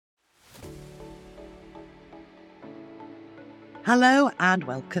Hello and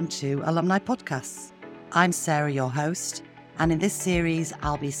welcome to Alumni Podcasts. I'm Sarah, your host, and in this series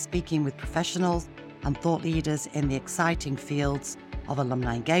I'll be speaking with professionals and thought leaders in the exciting fields of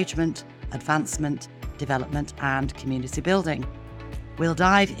alumni engagement, advancement, development and community building. We'll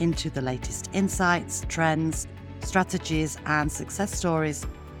dive into the latest insights, trends, strategies and success stories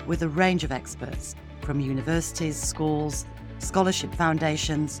with a range of experts from universities, schools, scholarship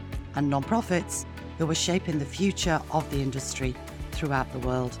foundations and non-profits who are shaping the future of the industry throughout the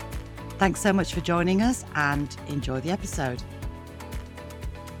world. Thanks so much for joining us and enjoy the episode.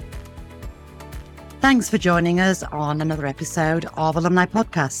 Thanks for joining us on another episode of Alumni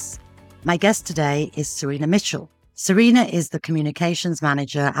Podcasts. My guest today is Serena Mitchell. Serena is the Communications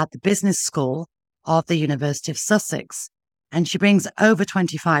Manager at the Business School of the University of Sussex, and she brings over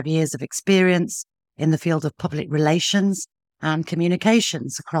 25 years of experience in the field of public relations and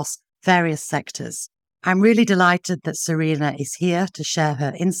communications across various sectors. I'm really delighted that Serena is here to share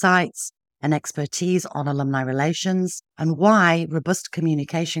her insights and expertise on alumni relations and why robust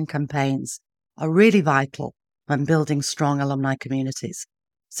communication campaigns are really vital when building strong alumni communities.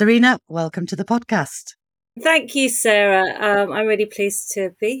 Serena, welcome to the podcast. Thank you, Sarah. I'm really pleased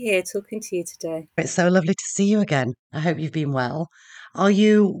to be here talking to you today. It's so lovely to see you again. I hope you've been well. Are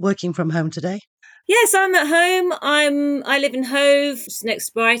you working from home today? Yes, I'm at home. I live in Hove, just next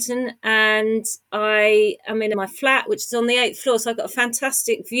to Brighton, and I am in my flat, which is on the 8th floor. So I've got a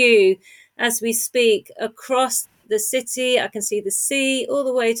fantastic view as we speak across the city. I can see the sea all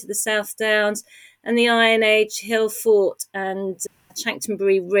the way to the South Downs and the Iron Age Hill Fort and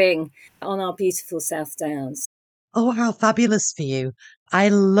Chanctonbury Ring on our beautiful South Downs. Oh, how fabulous for you. I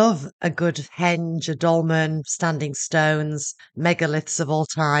love a good henge, a dolmen, standing stones, megaliths of all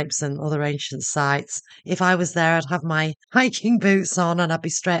types and other ancient sites. If I was there, I'd have my hiking boots on and I'd be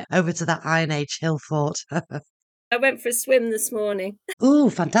straight over to that Iron Age Hill Fort. I went for a swim this morning. Oh,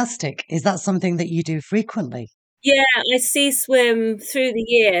 fantastic. Is that something that you do frequently? Yeah, I sea swim through the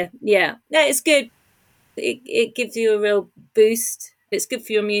year. Yeah, it's good. It gives you a real boost. It's good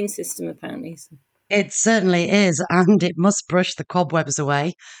for your immune system, apparently. It certainly is, and it must brush the cobwebs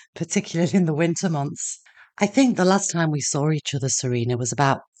away, particularly in the winter months. I think the last time we saw each other, Serena, was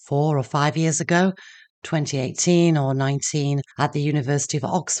about 4 or 5 years ago, 2018 or 19, at the University of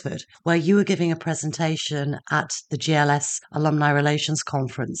Oxford, where you were giving a presentation at the GLS Alumni Relations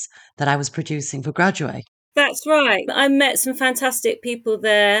Conference that I was producing for Graduate. That's right. I met some fantastic people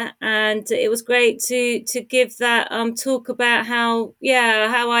there, and it was great to give that talk about how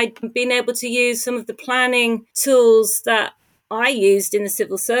I'd been able to use some of the planning tools that I used in the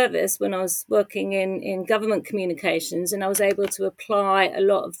civil service when I was working in government communications, and I was able to apply a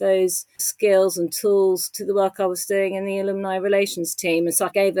lot of those skills and tools to the work I was doing in the alumni relations team. And so I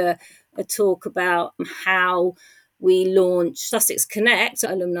gave a talk about how we launched Sussex Connect,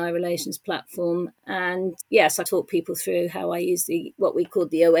 alumni relations platform. And yes, I taught people through how I use what we called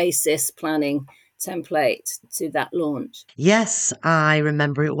the Oasis planning template to that launch. Yes, I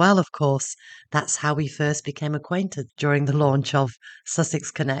remember it well, of course. That's how we first became acquainted during the launch of Sussex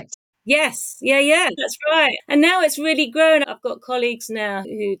Connect. Yes, yeah, that's right. And now it's really grown. I've got colleagues now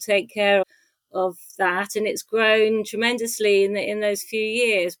who take care of that, and it's grown tremendously in those few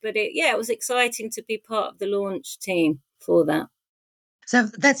years. But it was exciting to be part of the launch team for that. So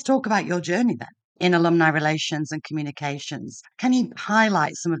let's talk about your journey then in alumni relations and communications. Can you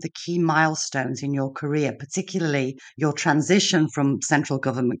highlight some of the key milestones in your career, particularly your transition from central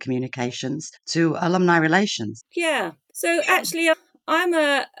government communications to alumni relations? Yeah. So actually, I'm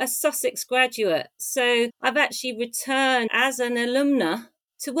a Sussex graduate. So I've actually returned as an alumna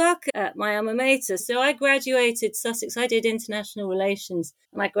to work at my alma mater. So I graduated Sussex. I did international relations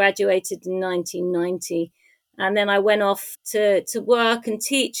and I graduated in 1990. And then I went off to work and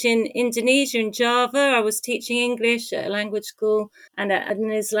teach in Indonesia and Java. I was teaching English at a language school and at an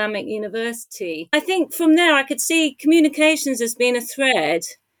Islamic university. I think from there I could see communications as being a thread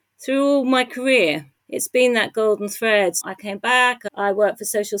through all my career. It's been that golden thread. I came back, I worked for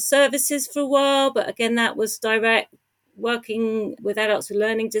social services for a while, but again, that was direct, working with adults with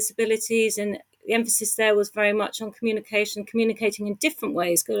learning disabilities. And the emphasis there was very much on communication, communicating in different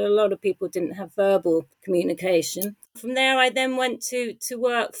ways, because a lot of people didn't have verbal communication. From there, I then went to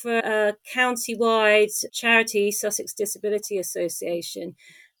work for a county-wide charity, Sussex Disability Association,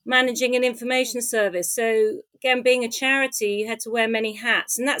 managing an information service. So again, being a charity, you had to wear many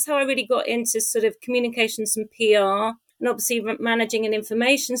hats. And that's how I really got into sort of communications and PR. And obviously managing an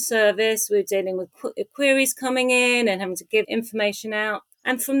information service, we're dealing with queries coming in and having to give information out.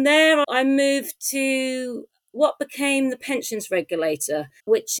 And from there, I moved to what became the pensions regulator,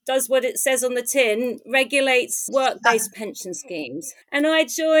 which does what it says on the tin, regulates work-based pension schemes. And I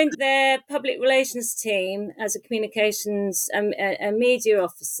joined their public relations team as a communications and media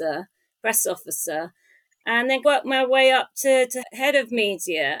officer, press officer, and then worked my way up to head of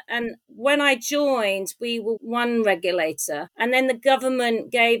media. And when I joined, we were one regulator. And then the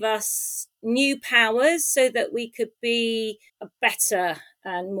government gave us new powers so that we could be a better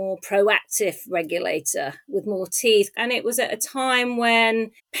and more proactive regulator with more teeth. And it was at a time when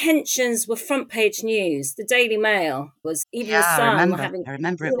pensions were front page news. The Daily Mail was, even the Yeah, Sun were having, I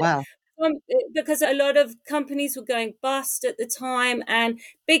remember it well. because a lot of companies were going bust at the time, and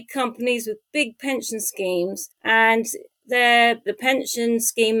big companies with big pension schemes, and the pension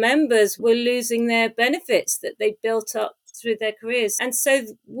scheme members were losing their benefits that they built up through their careers. And so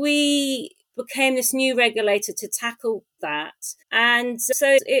we became this new regulator to tackle that. And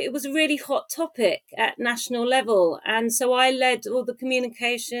so it was a really hot topic at national level. And so I led all the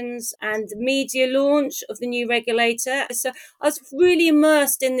communications and media launch of the new regulator. So I was really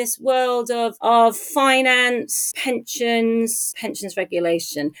immersed in this world of finance, pensions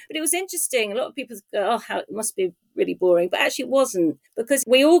regulation. But it was interesting. A lot of people go, oh, how it must be really boring. But actually it wasn't, because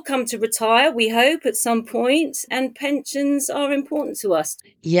we all come to retire, we hope, at some point, and pensions are important to us.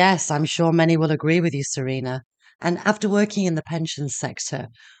 Yes, I'm sure many will agree with you, Serena. And after working in the pensions sector,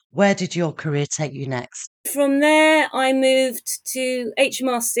 where did your career take you next? From there, I moved to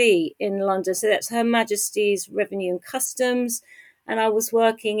HMRC in London. So that's Her Majesty's Revenue and Customs. And I was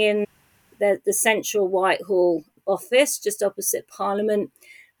working in the central Whitehall office just opposite Parliament.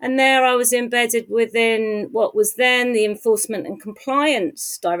 And there I was embedded within what was then the Enforcement and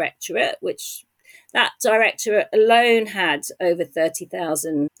Compliance Directorate, which that directorate alone had over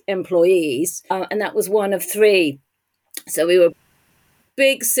 30,000 employees. And that was one of three. So we were a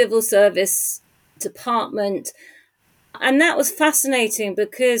big civil service department. And that was fascinating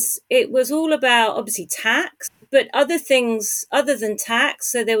because it was all about, obviously, tax, but other things other than tax.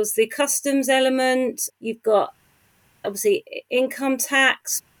 So there was the customs element. You've got, obviously, income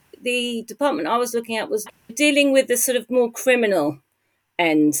tax. The department I was looking at was dealing with the sort of more criminal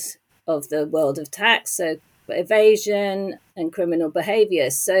end of the world of tax. So evasion and criminal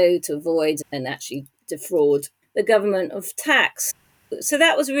behaviour. So to avoid and actually defraud the government of tax. So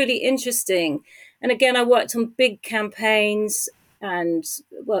that was really interesting. And again, I worked on big campaigns and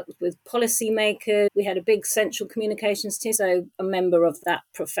worked with policymakers. We had a big central communications team, so a member of that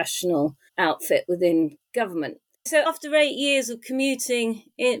professional outfit within government. So after 8 years of commuting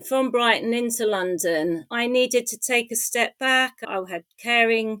from Brighton into London, I needed to take a step back. I had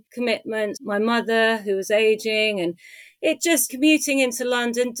caring commitments, my mother who was aging, and it just, commuting into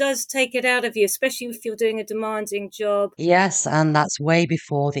London does take it out of you, especially if you're doing a demanding job. Yes, and that's way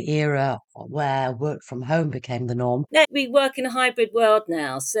before the era where work from home became the norm. We work in a hybrid world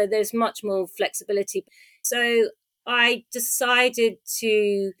now, so there's much more flexibility. So I decided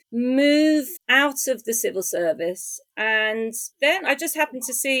to move out of the civil service, and then I just happened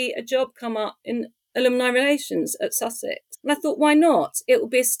to see a job come up in alumni relations at Sussex. And I thought, why not? It will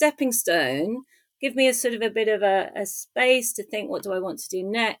be a stepping stone, give me a sort of a bit of a space to think, what do I want to do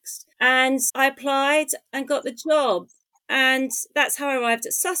next? And I applied and got the job. And that's how I arrived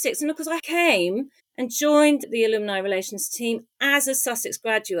at Sussex. And of course, I came and joined the alumni relations team as a Sussex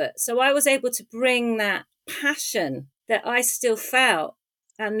graduate. So I was able to bring that passion that I still felt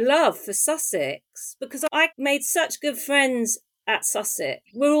and love for Sussex, because I made such good friends at Sussex.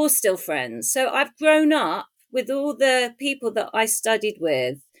 We're all still friends. So I've grown up with all the people that I studied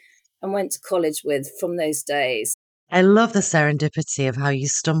with and went to college with from those days. I love the serendipity of how you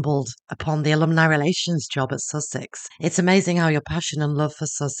stumbled upon the alumni relations job at Sussex. It's amazing how your passion and love for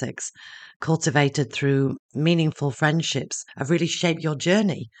Sussex, cultivated through meaningful friendships, have really shaped your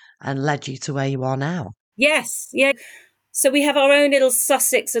journey and led you to where you are now. Yes, yeah. So we have our own little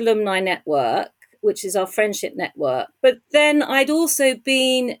Sussex alumni network, which is our friendship network. But then I'd also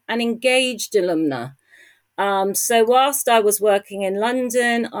been an engaged alumna. So whilst I was working in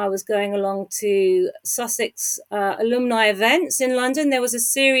London, I was going along to Sussex alumni events in London. There was a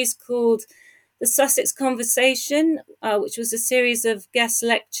series called the Sussex Conversation, which was a series of guest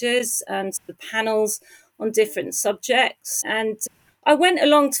lectures and the panels on different subjects. And I went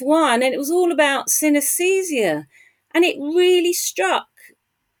along to one, and it was all about synesthesia. And it really struck.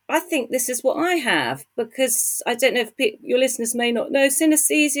 I think this is what I have, because I don't know if your listeners may not know,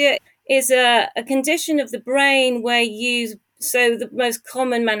 synesthesia is a condition of the brain where so the most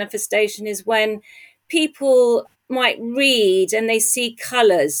common manifestation is when people might read and they see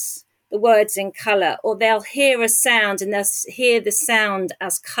colours, the words in colour, or they'll hear a sound and they'll hear the sound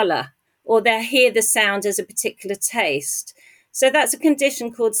as colour, or they hear the sound as a particular taste. So that's a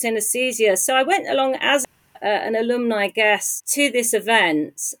condition called synesthesia. So I went along as an alumni guest to this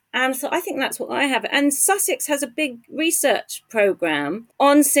event and thought, I think that's what I have. And Sussex has a big research programme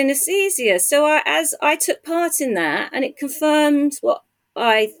on synesthesia. So as I took part in that, and it confirmed what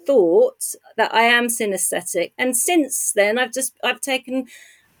I thought, that I am synesthetic. And since then, I've taken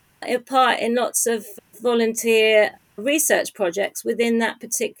part in lots of volunteer research projects within that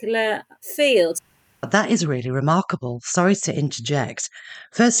particular field. That is really remarkable. Sorry to interject.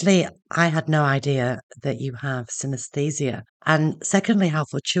 Firstly, I had no idea that you have synesthesia. And secondly, how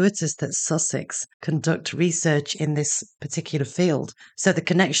fortuitous that Sussex conduct research in this particular field. So the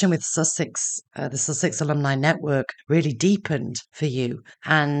connection with Sussex, the Sussex Alumni Network really deepened for you.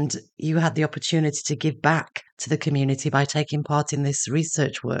 And you had the opportunity to give back to the community by taking part in this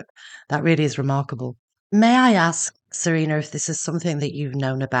research work. That really is remarkable. May I ask, Serena, if this is something that you've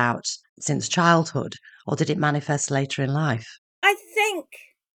known about since childhood, or did it manifest later in life? I think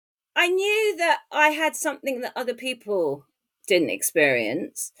I knew that I had something that other people didn't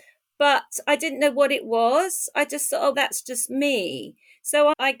experience, but I didn't know what it was. I just thought, oh, that's just me.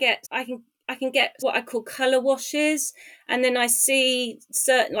 So I can get what I call color washes, and then I see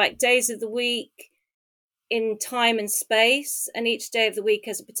certain like days of the week in time and space, and each day of the week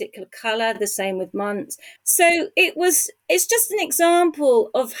has a particular color, the same with months. So it's just an example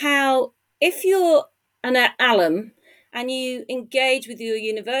of how, if you're an alum and you engage with your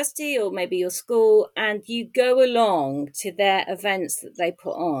university or maybe your school and you go along to their events that they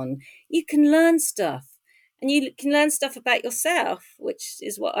put on, you can learn stuff, and you can learn stuff about yourself, which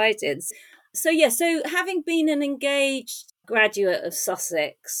is what I did. So having been an engaged graduate of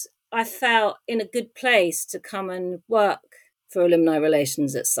Sussex, I felt in a good place to come and work for alumni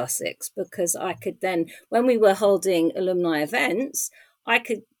relations at Sussex, because I could then, when we were holding alumni events, I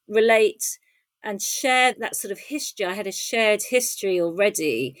could relate and share that sort of history. I had a shared history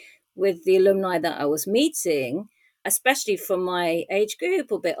already with the alumni that I was meeting, especially from my age group,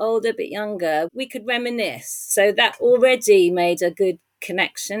 a bit older, a bit younger. We could reminisce. So that already made a good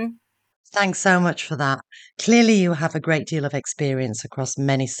connection. Thanks so much for that. Clearly, you have a great deal of experience across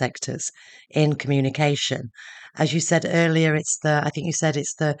many sectors in communication. As you said earlier, I think you said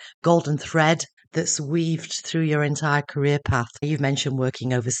it's the golden thread that's weaved through your entire career path. You've mentioned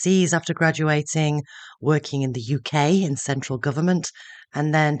working overseas after graduating, working in the UK in central government,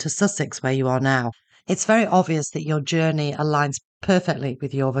 and then to Sussex, where you are now. It's very obvious that your journey aligns perfectly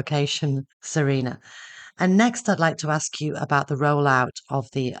with your vocation, Serena. And next, I'd like to ask you about the rollout of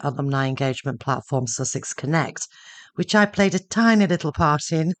the alumni engagement platform Sussex Connect, which I played a tiny little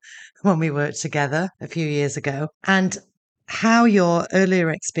part in when we worked together a few years ago, and how your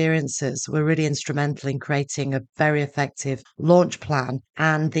earlier experiences were really instrumental in creating a very effective launch plan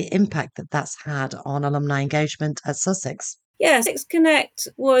and the impact that that's had on alumni engagement at Sussex. Yeah, Sussex Connect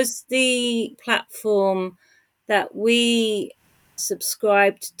was the platform that we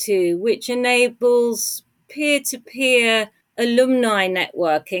subscribed to, which enables peer-to-peer alumni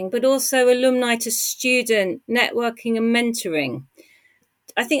networking, but also alumni to student networking and mentoring.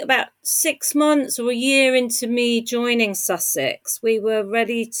 I think about 6 months or a year into me joining Sussex, we were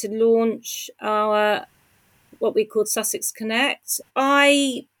ready to launch our what we called Sussex Connect.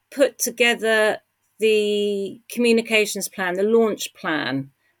 I put together the communications plan, the launch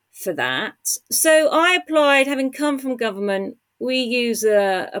plan for that. So I applied, having come from government. We use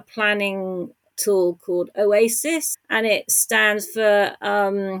a planning tool called Oasis, and it stands for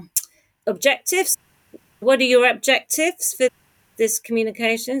objectives. What are your objectives for this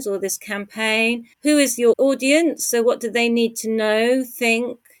communications or this campaign? Who is your audience? So what do they need to know,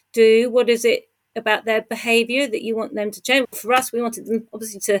 think, do? What is it about their behaviour that you want them to change? For us, we wanted them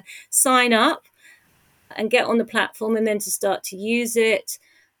obviously to sign up and get on the platform, and then to start to use it.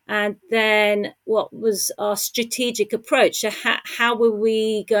 And then what was our strategic approach? So how were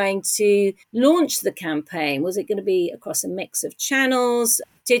we going to launch the campaign? Was it going to be across a mix of channels,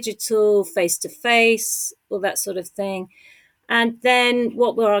 digital, face-to-face, all that sort of thing? And then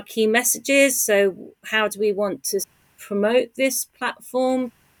what were our key messages? So how do we want to promote this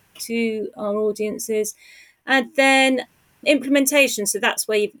platform to our audiences? And then implementation. So that's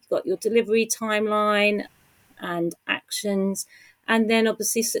where you've got your delivery timeline and actions. And then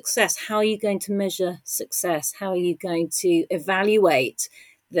obviously success. How are you going to measure success? How are you going to evaluate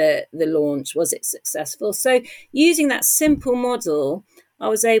the launch? Was it successful? So using that simple model, I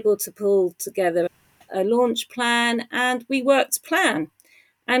was able to pull together a launch plan, and we worked to plan.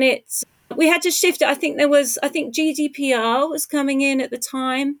 And we had to shift it. I think GDPR was coming in at the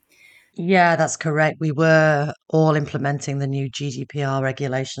time. Yeah, that's correct. We were all implementing the new GDPR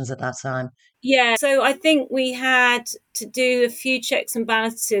regulations at that time. Yeah, so I think we had to do a few checks and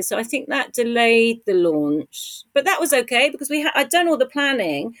balances. So I think that delayed the launch, but that was okay because I'd done all the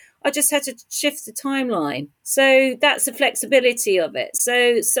planning. I just had to shift the timeline. So that's the flexibility of it.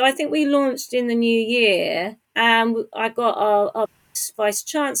 So I think we launched in the new year, and I got our vice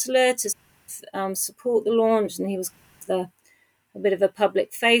chancellor to support the launch, and he was a bit of a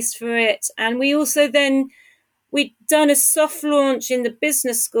public face for it. And we also then we'd done a soft launch in the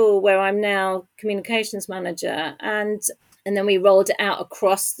business school where I'm now communications manager, and then we rolled it out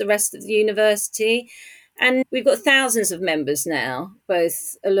across the rest of the university. And we've got thousands of members now,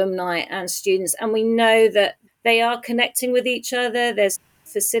 both alumni and students, and we know that they are connecting with each other. There's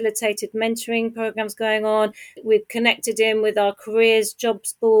facilitated mentoring programs going on. We've connected in with our careers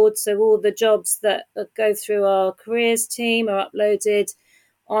jobs board, so all the jobs that go through our careers team are uploaded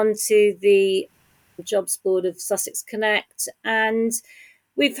onto the jobs board of Sussex Connect. And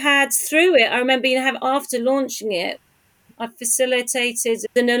we've had through it, I remember, after launching it, I facilitated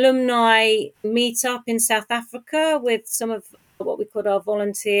an alumni meetup in South Africa with some of what we called our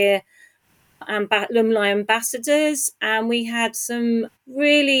volunteer alumni ambassadors, and we had some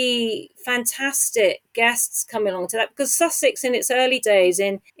really fantastic guests coming along to that, because Sussex in its early days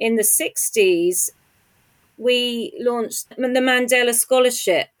in the 60s, we launched the Mandela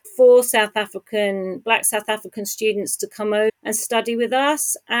Scholarship for Black South African students to come over and study with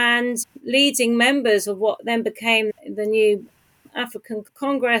us. And leading members of what then became the new African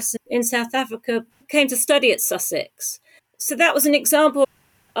Congress in South Africa came to study at Sussex. So that was an example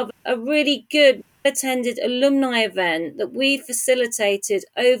of a really good attended alumni event that we facilitated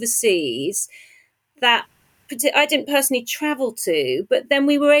overseas, that I didn't personally travel to, but then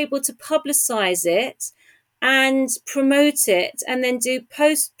we were able to publicize it and promote it, and then do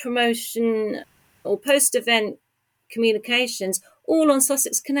post promotion or post event communications all on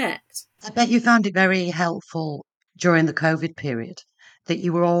Sussex Connect. I bet you found it very helpful during the COVID period that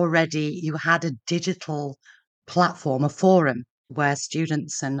you had a digital platform, a forum where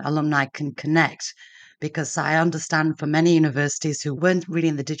students and alumni can connect. Because I understand for many universities who weren't really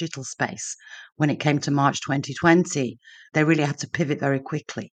in the digital space when it came to March 2020, they really had to pivot very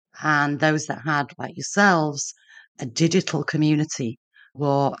quickly. And those that had, like yourselves, a digital community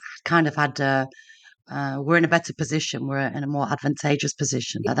were kind of had we're in a better position. We're in a more advantageous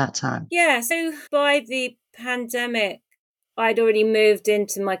position at that time. Yeah, so by the pandemic, I'd already moved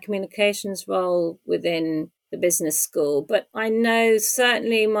into my communications role within the business school, but I know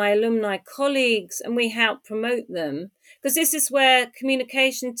certainly my alumni colleagues, and we help promote them, because this is where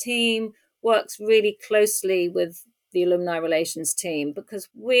communication team works really closely with the alumni relations team, because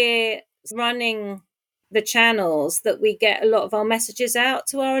we're running the channels that we get a lot of our messages out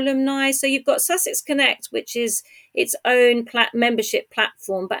to our alumni. So you've got Sussex Connect, which is its own membership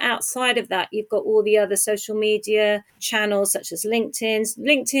platform. But outside of that, you've got all the other social media channels, such as LinkedIn.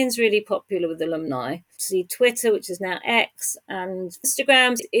 LinkedIn's really popular with alumni. See Twitter, which is now X, and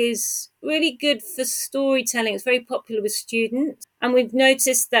Instagram is really good for storytelling. It's very popular with students. And we've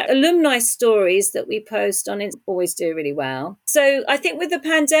noticed that alumni stories that we post on it always do really well. So I think with the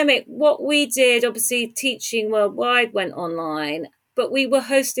pandemic, what we did, obviously teaching worldwide went online, but we were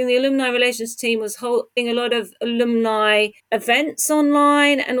hosting, the alumni relations team was holding a lot of alumni events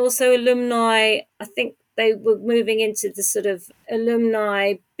online, and also alumni, I think they were moving into the sort of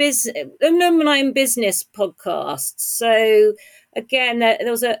alumni and business podcasts. So again, there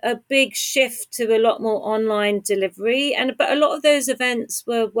was a big shift to a lot more online delivery, but a lot of those events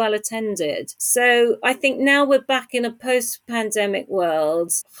were well attended. So I think now we're back in a post-pandemic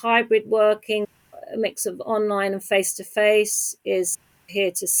world. Hybrid working, a mix of online and face-to-face, is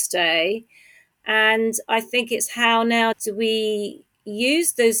here to stay. And I think it's how now do we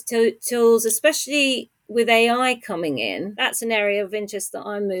use those tools, especially with AI coming in. That's an area of interest that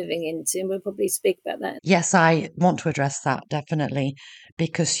I'm moving into, and we'll probably speak about that. Yes, I want to address that definitely,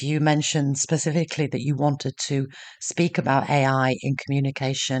 because you mentioned specifically that you wanted to speak about AI in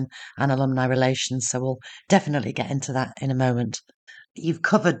communication and alumni relations. So we'll definitely get into that in a moment. You've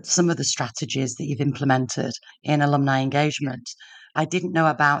covered some of the strategies that you've implemented in alumni engagement. I didn't know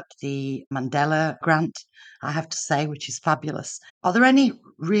about the Mandela grant, I have to say, which is fabulous. Are there any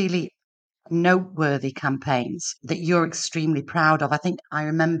really noteworthy campaigns that you're extremely proud of? I think I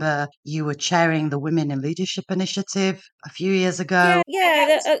remember you were chairing the Women in Leadership Initiative a few years ago.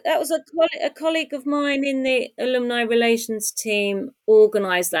 That was a colleague of mine in the alumni relations team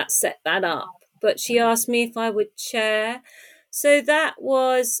organised that, set that up. But she asked me if I would chair. So that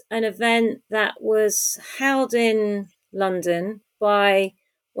was an event that was held in London by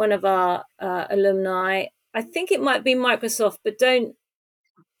one of our alumni. I think it might be Microsoft, but don't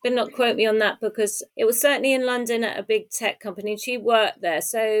not quote me on that, because it was certainly in London at a big tech company. She worked there,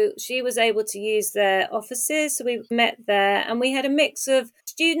 so she was able to use their offices. So we met there, and we had a mix of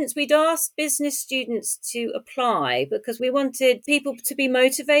students. We'd asked business students to apply because we wanted people to be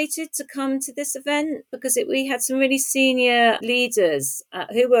motivated to come to this event, because we had some really senior leaders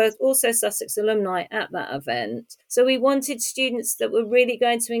who were also Sussex alumni at that event. So we wanted students that were really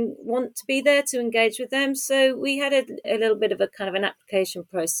going to want to be there to engage with them. So we had a little bit of a kind of an application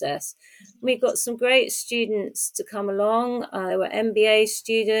process. We got some great students to come along. There were MBA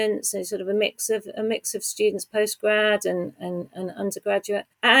students, and sort of a mix of students, postgrad and undergraduate.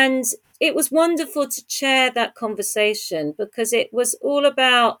 And it was wonderful to chair that conversation, because it was all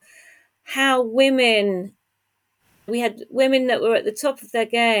about how we had women that were at the top of their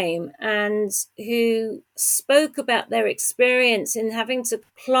game and who spoke about their experience in having to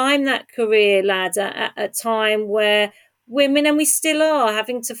climb that career ladder at a time where women, and we still are,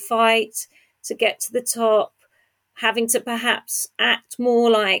 having to fight to get to the top, having to perhaps act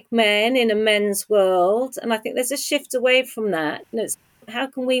more like men in a men's world. And I think there's a shift away from that. How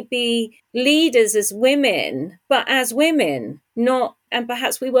can we be leaders as women, but as women, not, and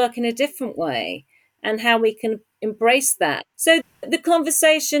perhaps we work in a different way, and how we can embrace that. So the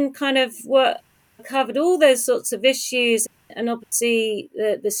conversation kind of covered all those sorts of issues. And obviously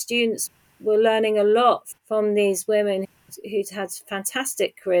the students were learning a lot from these women who'd had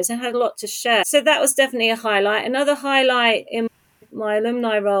fantastic careers and had a lot to share. So that was definitely a highlight. Another highlight in my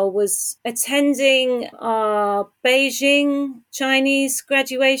alumni role was attending our Beijing Chinese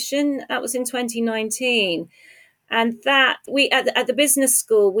graduation. That was in 2019. And that at the business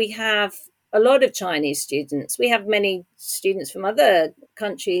school, we have a lot of Chinese students. We have many students from other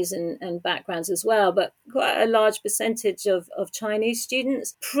countries and backgrounds as well, but quite a large percentage of Chinese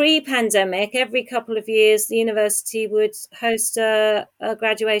students. Pre-pandemic, every couple of years, the university would host a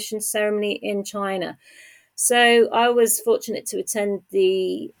graduation ceremony in China. So I was fortunate to attend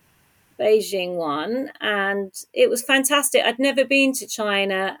the Beijing one, and it was fantastic. I'd never been to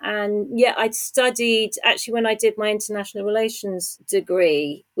China, and yet I'd studied, actually when I did my international relations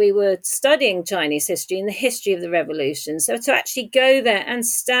degree, we were studying Chinese history and the history of the revolution. So to actually go there and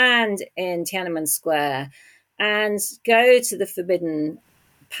stand in Tiananmen Square and go to the Forbidden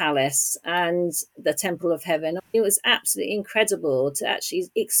Palace and the Temple of Heaven, it was absolutely incredible to actually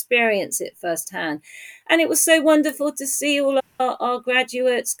experience it firsthand. And it was so wonderful to see all our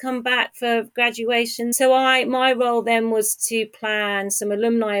graduates come back for graduation. So my role then was to plan some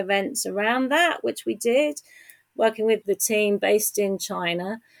alumni events around that, which we did, working with the team based in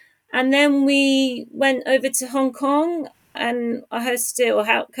China. And then we went over to Hong Kong, and I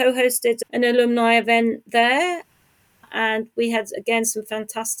co-hosted an alumni event there. And we had, again, some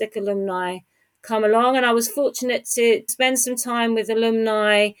fantastic alumni come along. And I was fortunate to spend some time with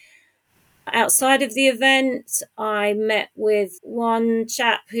alumni outside of the event. I met with one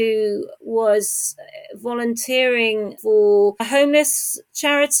chap who was volunteering for a homeless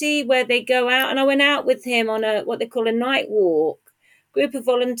charity where they go out, and I went out with him on what they call a night walk. Group of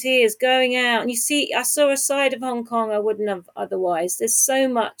volunteers going out, and I saw a side of Hong Kong I wouldn't have otherwise. There's so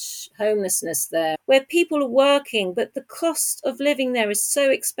much homelessness there, where people are working, but the cost of living there is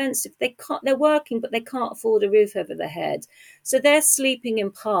so expensive. They're working, but they can't afford a roof over their head. So they're sleeping in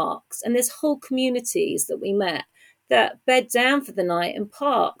parks, and there's whole communities that we met that bed down for the night in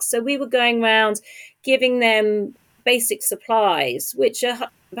parks. So we were going around giving them basic supplies, which are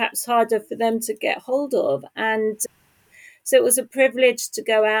perhaps harder for them to get hold of. And so it was a privilege to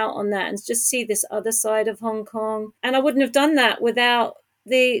go out on that and just see this other side of Hong Kong. And I wouldn't have done that without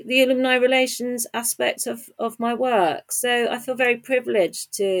the alumni relations aspect of my work. So I feel very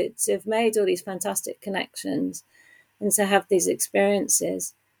privileged to have made all these fantastic connections and to have these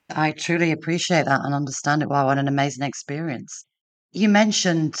experiences. I truly appreciate that and understand it. Wow, what an amazing experience. You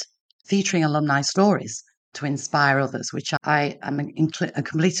mentioned featuring alumni stories to inspire others, which I am in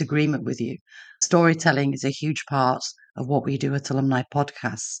complete agreement with you. Storytelling is a huge part of what we do at Alumni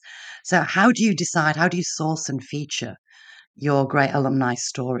Podcasts. So how do you source and feature your great alumni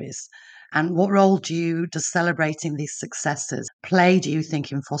stories? And what role does celebrating these successes play, do you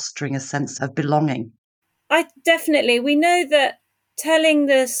think, in fostering a sense of belonging? We know that telling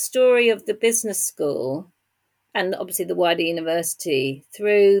the story of the business school and obviously the wider university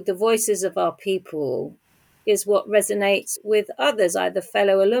through the voices of our people is what resonates with others, either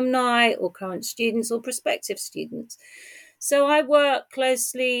fellow alumni or current students or prospective students. So I work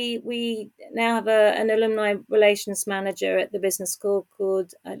closely. We now have an alumni relations manager at the business school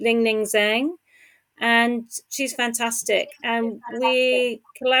called Ling Ning Zhang. And she's fantastic. And we're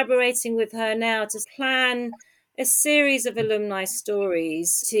collaborating with her now to plan a series of alumni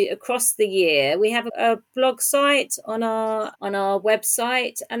stories to across the year. We have a blog site on our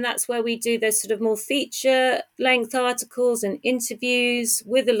website, and that's where we do those sort of more feature length articles and interviews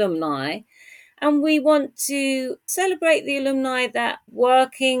with alumni. And we want to celebrate the alumni that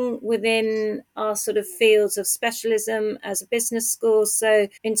working within our sort of fields of specialism as a business school. So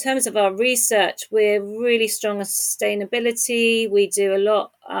in terms of our research, we're really strong on sustainability. We do a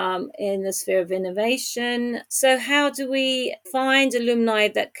lot in the sphere of innovation. So how do we find alumni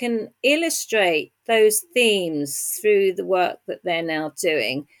that can illustrate those themes through the work that they're now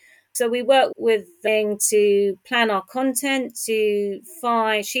doing? So we work with them to plan our content, she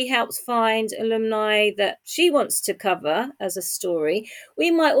helps find alumni that she wants to cover as a story.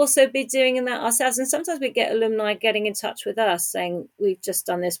 We might also be doing that ourselves. And sometimes we get alumni getting in touch with us saying, we've just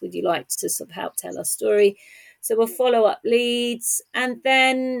done this, would you like to sort of help tell our story? So we'll follow up leads, and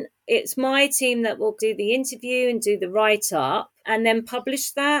then it's my team that will do the interview and do the write-up and then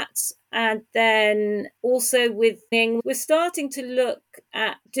publish that. And then also we're starting to look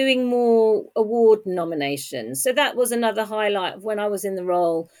at doing more award nominations. So that was another highlight of when I was in the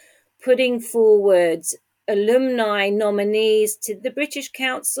role, putting forward alumni nominees to the British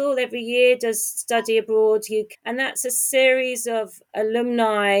Council. Every year does Study Abroad UK, and that's a series of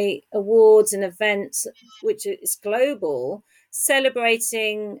alumni awards and events which is global,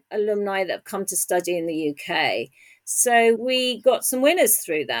 celebrating alumni that have come to study in the UK. So we got some winners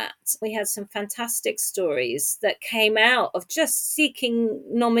through that. We had some fantastic stories that came out of just seeking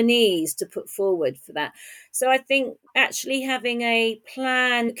nominees to put forward for that. So I think actually having a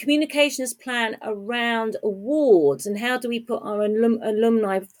plan, communications plan around awards and how do we put our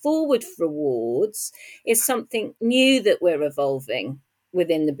alumni forward for awards is something new that we're evolving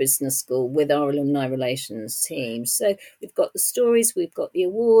within the business school with our alumni relations team. So we've got the stories, we've got the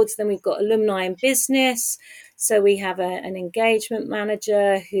awards, then we've got alumni in business. So we have an engagement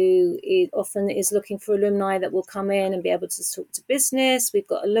manager who often is looking for alumni that will come in and be able to talk to business. We've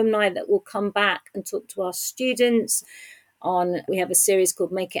got alumni that will come back and talk to our students. We have a series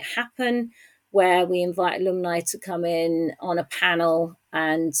called Make It Happen, where we invite alumni to come in on a panel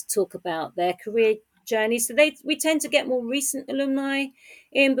and talk about their career journey. So we tend to get more recent alumni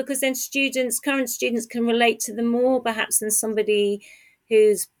in because then current students can relate to them more perhaps than somebody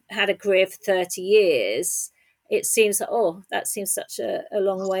who's had a career for 30 years. It seems that, that seems such a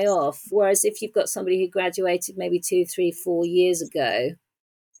long way off. Whereas if you've got somebody who graduated maybe 2, 3, 4 years ago,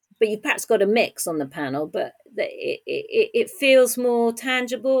 but you've perhaps got a mix on the panel, but it feels more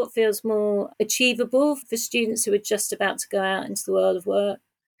tangible, it feels more achievable for students who are just about to go out into the world of work.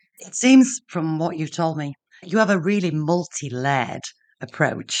 It seems from what you've told me, you have a really multi-layered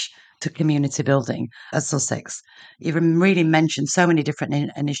approach to community building at Sussex. You've really mentioned so many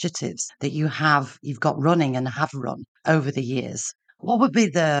different initiatives that you've got running and have run over the years. What would be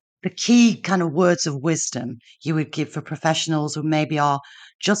the key kind of words of wisdom you would give for professionals who maybe are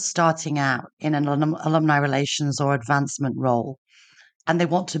just starting out in an alumni relations or advancement role, and they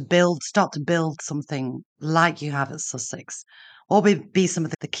want to start to build something like you have at Sussex? What would be some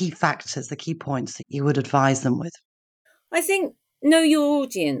of the key factors, the key points that you would advise them with? I think know your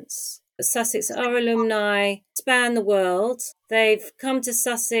audience. Sussex, our alumni span the world. They've come to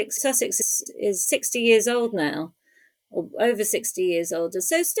Sussex. Sussex is 60 years old now, or over 60 years older.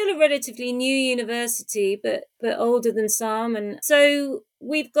 So still a relatively new university, but older than some. And so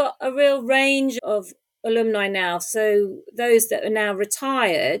we've got a real range of alumni now. So those that are now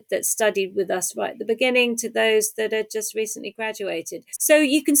retired that studied with us right at the beginning to those that are just recently graduated. So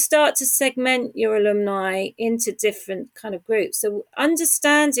you can start to segment your alumni into different kind of groups. So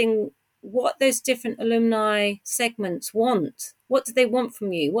understanding what those different alumni segments want. What do they want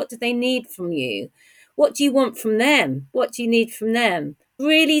from you? What do they need from you? What do you want from them? What do you need from them?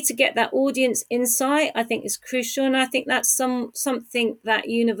 Really, to get that audience insight, I think is crucial. And I think that's something that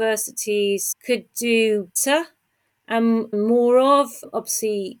universities could do better and more of.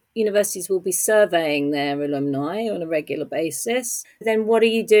 Obviously, universities will be surveying their alumni on a regular basis. Then what are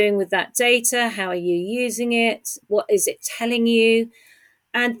you doing with that data? How are you using it? What is it telling you?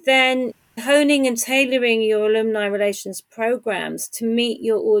 And then honing and tailoring your alumni relations programs to meet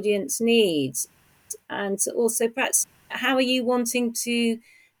your audience needs. And also perhaps how are you wanting to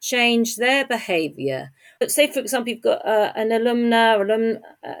change their behaviour? But say, for example, you've got an alumni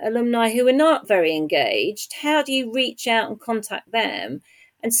who are not very engaged. How do you reach out and contact them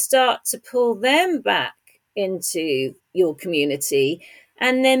and start to pull them back into your community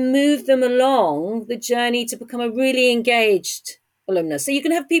and then move them along the journey to become a really engaged alumnus. So you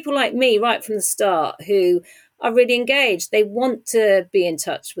can have people like me right from the start who are really engaged. They want to be in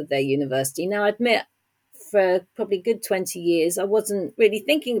touch with their university. Now, I admit, for probably a good 20 years, I wasn't really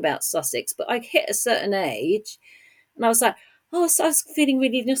thinking about Sussex, but I hit a certain age and I was like, oh, so I was feeling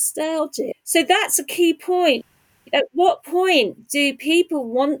really nostalgic. So that's a key point. At what point do people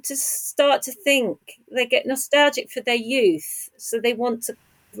want to start to think they get nostalgic for their youth? So they want to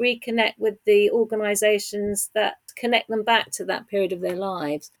reconnect with the organisations that connect them back to that period of their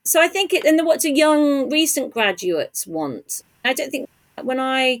lives. So I think and what do young recent graduates want? I don't think when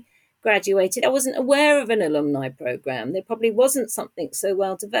I graduated, I wasn't aware of an alumni program. There probably wasn't something so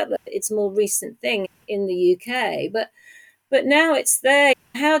well developed. It's a more recent thing in the UK, but now it's there.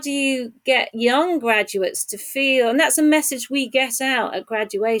 How do you get young graduates to feel, and that's a message we get out at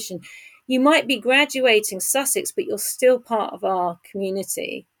graduation, you might be graduating Sussex, but you're still part of our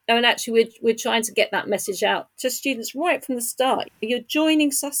community. And actually, we're trying to get that message out to students right from the start. You're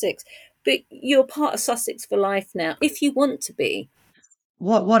joining Sussex, but you're part of Sussex for life now, if you want to be.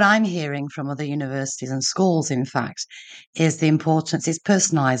 What I'm hearing from other universities and schools, in fact, is the importance is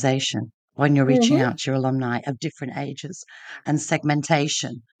personalisation when you're reaching Mm-hmm. out to your alumni of different ages, and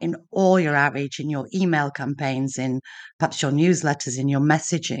segmentation in all your outreach, in your email campaigns, in perhaps your newsletters, in your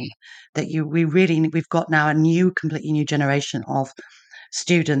messaging. We've got now a completely new generation of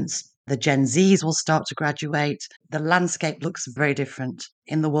students. The Gen Zs will start to graduate. The landscape looks very different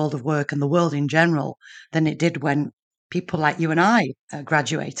in the world of work and the world in general than it did when people like you and I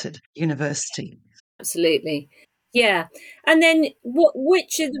graduated university. Absolutely. Yeah. And then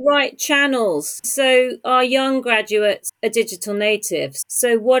which are the right channels? So our young graduates are digital natives.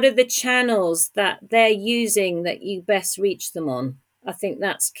 So what are the channels that they're using that you best reach them on? I think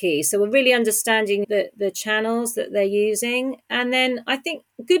that's key. So we're really understanding the channels that they're using. And then I think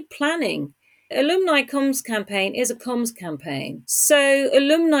good planning. Alumni comms campaign is a comms campaign. So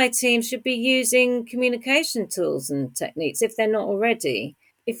alumni teams should be using communication tools and techniques if they're not already.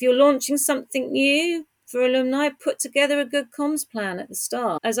 If you're launching something new for alumni, put together a good comms plan at the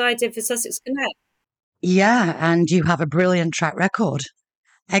start, as I did for Sussex Connect. Yeah, and you have a brilliant track record.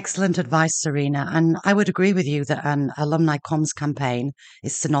 Excellent advice, Serena. And I would agree with you that an alumni comms campaign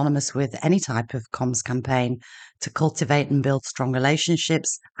is synonymous with any type of comms campaign to cultivate and build strong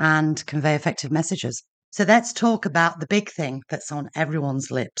relationships and convey effective messages. So let's talk about the big thing that's on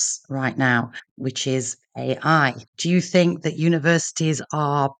everyone's lips right now, which is AI. Do you think that universities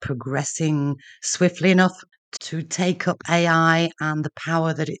are progressing swiftly enough to take up AI and the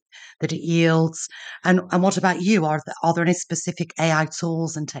power that it yields? And what about you? Are there any specific AI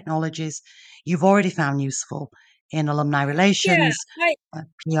tools and technologies you've already found useful in alumni Yeah, relations,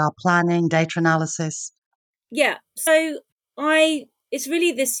 PR planning, data analysis? So it's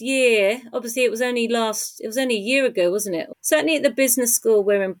really this year. Obviously, it was only a year ago, wasn't it? Certainly at the business school,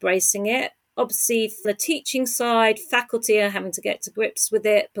 we're embracing it. Obviously, from the teaching side, faculty are having to get to grips with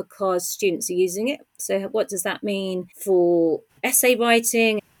it because students are using it. So, what does that mean for essay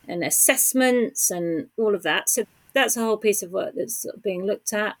writing and assessments and all of that? So, that's a whole piece of work that's being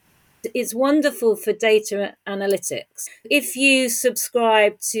looked at. It's wonderful for data analytics. If you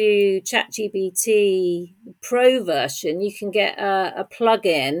subscribe to ChatGPT Pro version, you can get a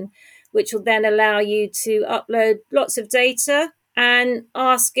plugin which will then allow you to upload lots of data and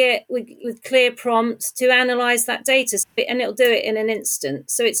ask it with clear prompts to analyze that data, and it'll do it in an instant.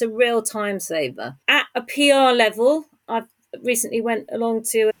 So it's a real time saver. At a PR level, I've recently went along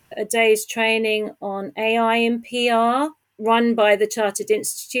to a day's training on AI in PR run by the Chartered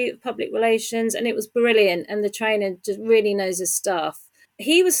Institute of Public Relations, and it was brilliant. And the trainer just really knows his stuff.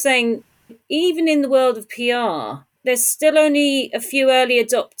 He was saying, even in the world of PR, there's still only a few early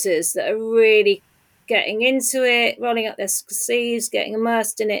adopters that are really getting into it, rolling up their sleeves, getting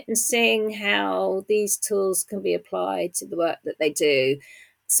immersed in it, and seeing how these tools can be applied to the work that they do.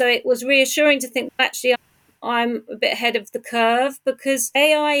 So it was reassuring to think, actually, I'm a bit ahead of the curve because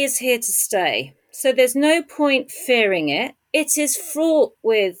AI is here to stay. So there's no point fearing it. It is fraught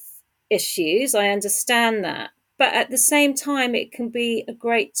with issues. I understand that. But at the same time, it can be a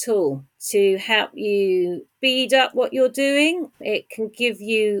great tool to help you speed up what you're doing. It can give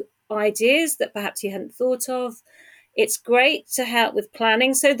you ideas that perhaps you hadn't thought of. It's great to help with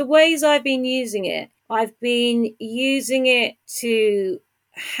planning. So the ways I've been using it, I've been using it to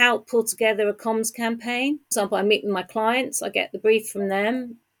help pull together a comms campaign. For example, I meet with my clients, I get the brief from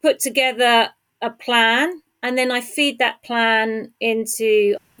them, put together a plan, and then I feed that plan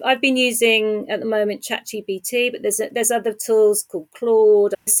into. I've been using at the moment ChatGPT, but there's other tools called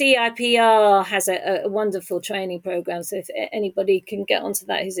Claude. CIPR has a wonderful training program, so if anybody can get onto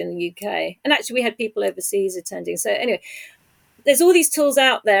that who's in the UK, and actually we had people overseas attending. So anyway, there's all these tools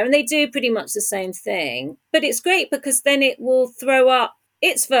out there and they do pretty much the same thing. But it's great because then it will throw up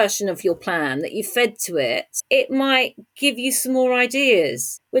its version of your plan that you fed to it. It might give you some more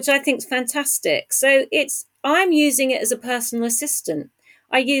ideas, which I think is fantastic. So I'm using it as a personal assistant.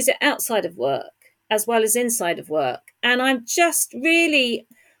 I use it outside of work as well as inside of work. And I'm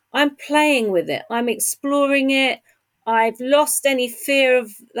playing with it. I'm exploring it. I've lost any fear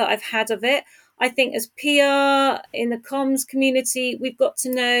that I've had of it. I think as PR in the comms community, we've got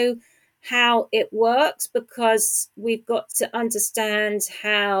to know how it works because we've got to understand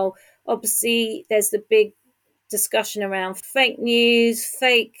how, obviously, there's the big discussion around fake news,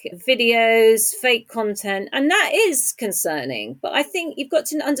 fake videos, fake content, and that is concerning. But I think you've got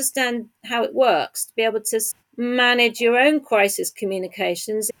to understand how it works to be able to manage your own crisis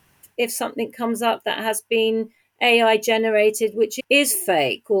communications if something comes up that has been AI generated, which is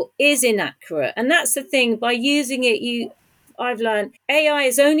fake or is inaccurate. And that's the thing, by using it, I've learned AI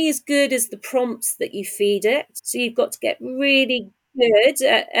is only as good as the prompts that you feed it. So you've got to get really good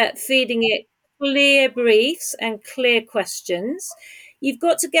at feeding it clear briefs and clear questions. You've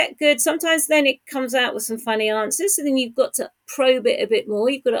got to get good. Sometimes then it comes out with some funny answers. So then you've got to probe it a bit more.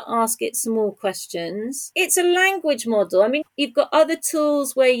 You've got to ask it some more questions. It's a language model. I mean, you've got other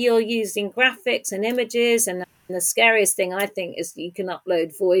tools where you're using graphics and images. And the scariest thing I think is you can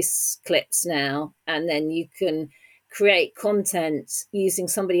upload voice clips now, and then you can create content using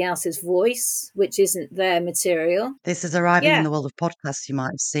somebody else's voice, which isn't their material. This is arriving in the world of podcasts, you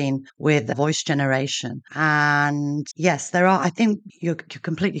might have seen, with voice generation. And yes, there are, I think you're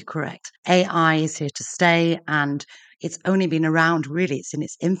completely correct. AI is here to stay, and it's only been around, really, it's in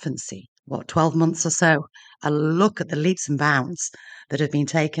its infancy, 12 months or so. A look at the leaps and bounds that have been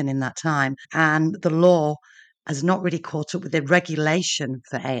taken in that time. And the law has not really caught up with the regulation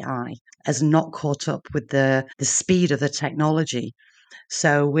for AI, has not caught up with the speed of the technology.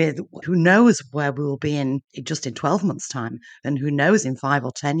 So with who knows where we will be in just in 12 months' time, and who knows in 5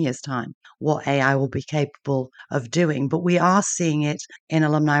 or 10 years' time what AI will be capable of doing. But we are seeing it in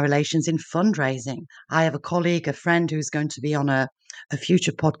alumni relations, in fundraising. I have a colleague, a friend who's going to be on a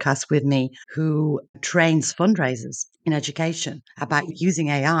future podcast with me who trains fundraisers in education about using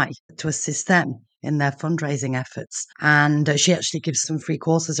AI to assist them in their fundraising efforts. And she actually gives some free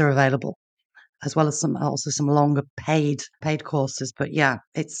courses are available, as well as some longer paid courses. But yeah,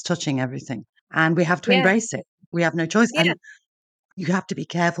 it's touching everything. And we have to embrace it. We have no choice. Yeah. And you have to be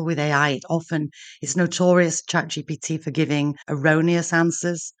careful with AI. It's notorious, ChatGPT, for giving erroneous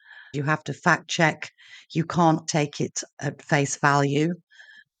answers. You have to fact check. You can't take it at face value,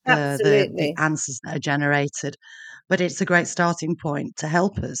 the Absolutely. answers that are generated. But it's a great starting point to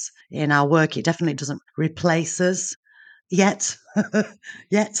help us in our work. It definitely doesn't replace us yet.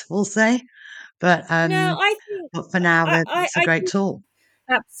 Yet, we'll say. But No, I think but for now, it's a I great think tool.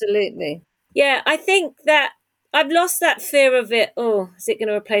 absolutely. Yeah, I think that I've lost that fear of it. Oh, is it going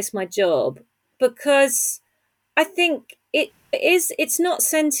to replace my job? Because I think it's not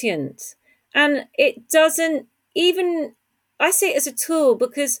sentient, and it doesn't even, I see it as a tool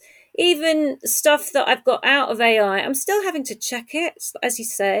because even stuff that I've got out of AI, I'm still having to check it, as you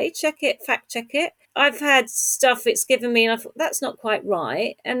say, check it, fact check it. I've had stuff it's given me and I thought that's not quite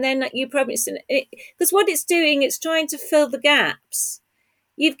right. And then you probably, because what it's doing, it's trying to fill the gaps.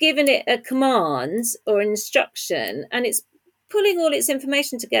 You've given it a command or an instruction and it's pulling all its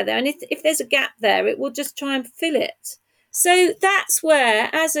information together. And if there's a gap there, it will just try and fill it. So that's where,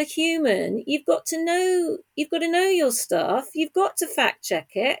 as a human, you've got to know your stuff. You've got to fact check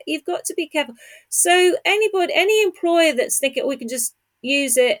it. You've got to be careful. So any employer that's thinking, oh, we can just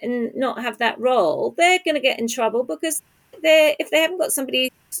use it and not have that role, they're going to get in trouble because if they haven't got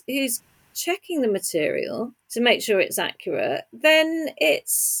somebody who's checking the material to make sure it's accurate, then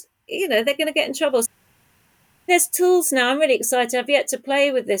they're going to get in trouble. There's tools now. I'm really excited. I've yet to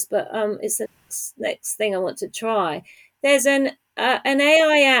play with this, but it's the next thing I want to try. There's an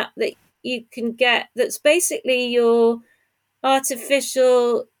AI app that you can get that's basically your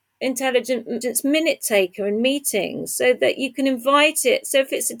artificial intelligence minute taker in meetings, so that you can invite it. So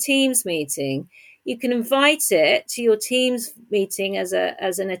if it's a Teams meeting, you can invite it to your Teams meeting as an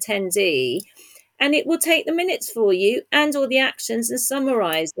attendee, and it will take the minutes for you and all the actions and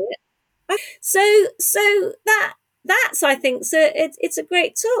summarize it. So that's I think so it's a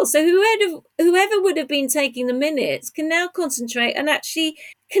great tool. So whoever would have been taking the minutes can now concentrate and actually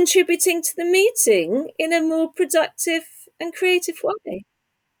contributing to the meeting in a more productive and creative way.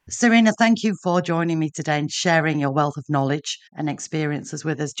 Serena, thank you for joining me today and sharing your wealth of knowledge and experiences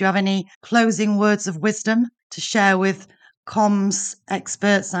with us. Do you have any closing words of wisdom to share with comms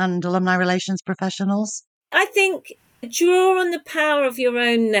experts and alumni relations professionals? I think Draw on the power of your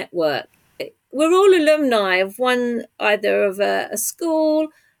own network. We're all alumni of either of a school,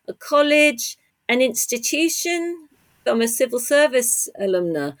 a college, an institution. I'm a civil service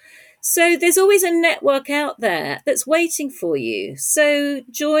alumna. So there's always a network out there that's waiting for you. So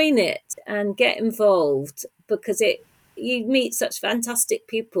join it and get involved, because you meet such fantastic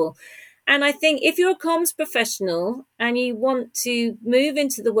people. And I think if you're a comms professional and you want to move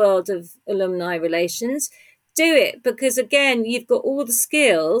into the world of alumni relations, do it, because again, you've got all the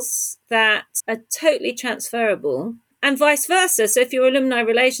skills that are totally transferable, and vice versa. So if you're alumni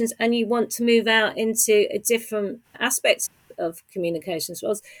relations and you want to move out into a different aspect of communications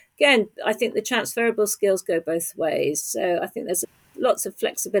roles, again, I think the transferable skills go both ways. So I think there's lots of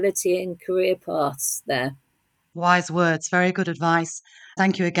flexibility in career paths there. Wise words, very good advice.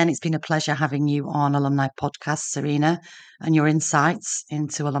 Thank you again. It's been a pleasure having you on Alumni Podcast, Serena, and your insights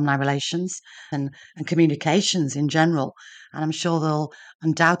into alumni relations and communications in general. And I'm sure they'll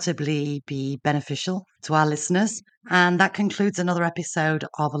undoubtedly be beneficial to our listeners. And that concludes another episode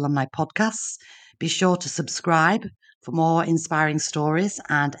of Alumni Podcasts. Be sure to subscribe for more inspiring stories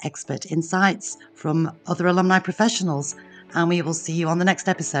and expert insights from other alumni professionals. And we will see you on the next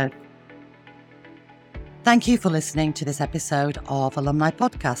episode. Thank you for listening to this episode of Alumni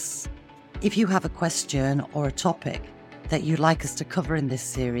Podcasts. If you have a question or a topic that you'd like us to cover in this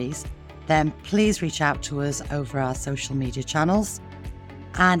series, then please reach out to us over our social media channels.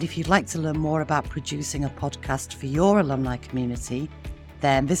 And if you'd like to learn more about producing a podcast for your alumni community,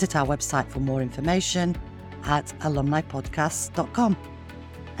 then visit our website for more information at alumnipodcasts.com.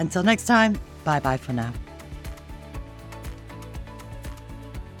 Until next time, bye-bye for now.